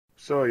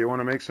So you want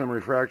to make some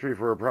refractory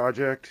for a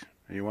project,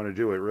 and you want to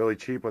do it really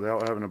cheap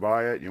without having to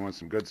buy it. You want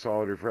some good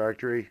solid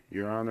refractory.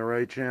 You're on the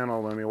right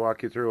channel. Let me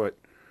walk you through it.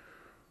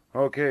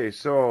 Okay,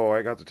 so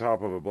I got the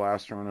top of a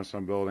blast furnace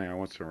I'm building. I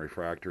want some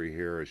refractory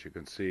here. As you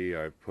can see,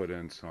 I've put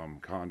in some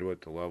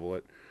conduit to level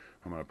it.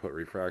 I'm going to put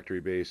refractory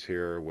base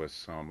here with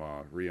some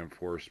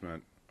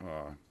reinforcement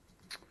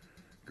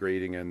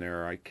grating in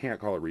there. I can't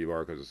call it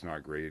rebar because it's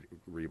not great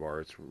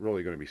rebar. It's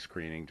really going to be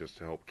screening just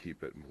to help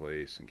keep it in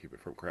place and keep it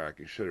from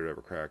cracking. Should it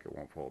ever crack, it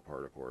won't fall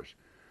apart, of course.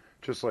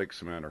 Just like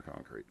cement or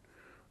concrete.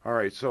 All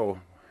right, so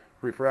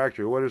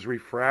refractory. What is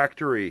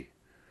refractory?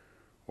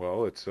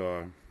 Well, it's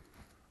a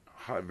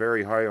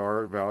very high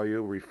R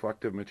value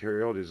reflective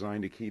material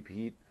designed to keep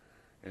heat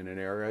in an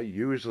area,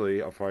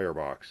 usually a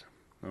firebox.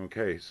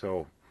 Okay,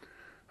 so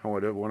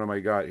what have I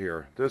got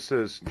here? This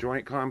is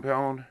joint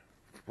compound.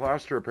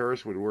 Plaster of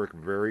Paris would work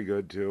very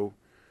good too.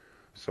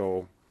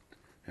 So,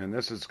 and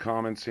this is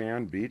common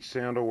sand. Beach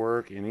sand will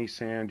work. Any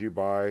sand you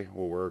buy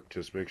will work.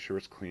 Just make sure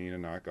it's clean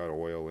and not got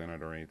oil in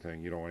it or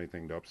anything. You don't want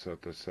anything to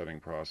upset the setting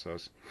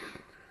process.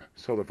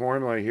 So the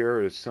formula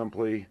here is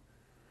simply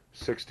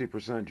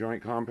 60%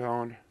 joint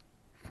compound,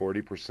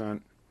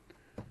 40%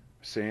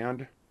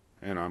 sand,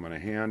 and I'm going to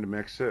hand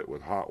mix it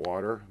with hot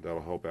water.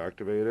 That'll help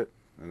activate it.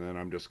 And then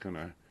I'm just going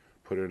to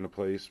put it into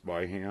place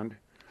by hand.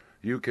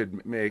 You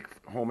could make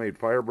homemade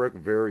fire brick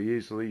very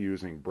easily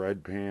using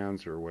bread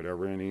pans or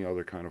whatever, any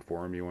other kind of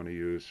form you want to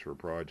use for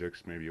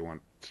projects. Maybe you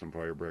want some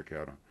fire brick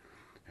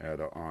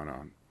on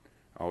an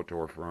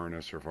outdoor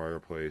furnace or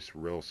fireplace.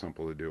 Real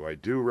simple to do. I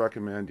do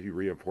recommend you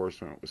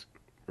reinforce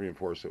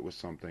it with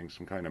something,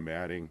 some kind of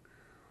matting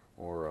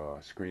or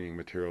screening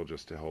material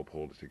just to help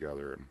hold it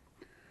together and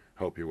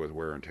help you with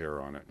wear and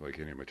tear on it, like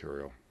any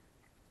material.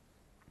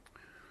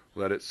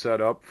 Let it set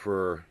up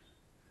for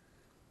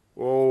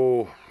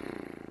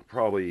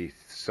probably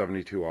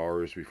 72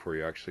 hours before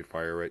you actually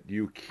fire it.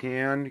 You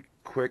can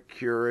quick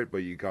cure it, but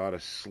you gotta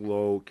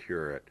slow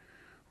cure it.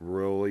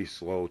 Really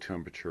slow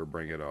temperature,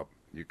 bring it up.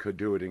 You could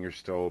do it in your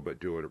stove, but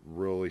do it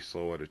really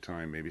slow at a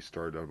time. Maybe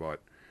start at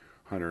about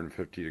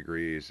 150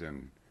 degrees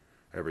and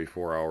every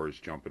 4 hours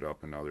jump it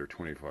up another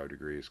 25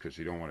 degrees because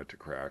you don't want it to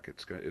crack.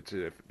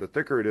 If the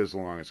thicker it is, the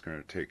longer it's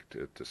going to take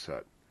to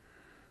set.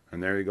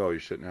 And there you go. You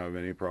shouldn't have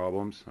any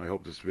problems. I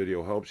hope this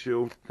video helps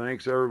you.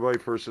 Thanks everybody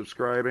for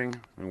subscribing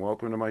and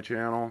welcome to my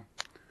channel.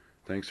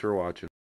 Thanks for watching.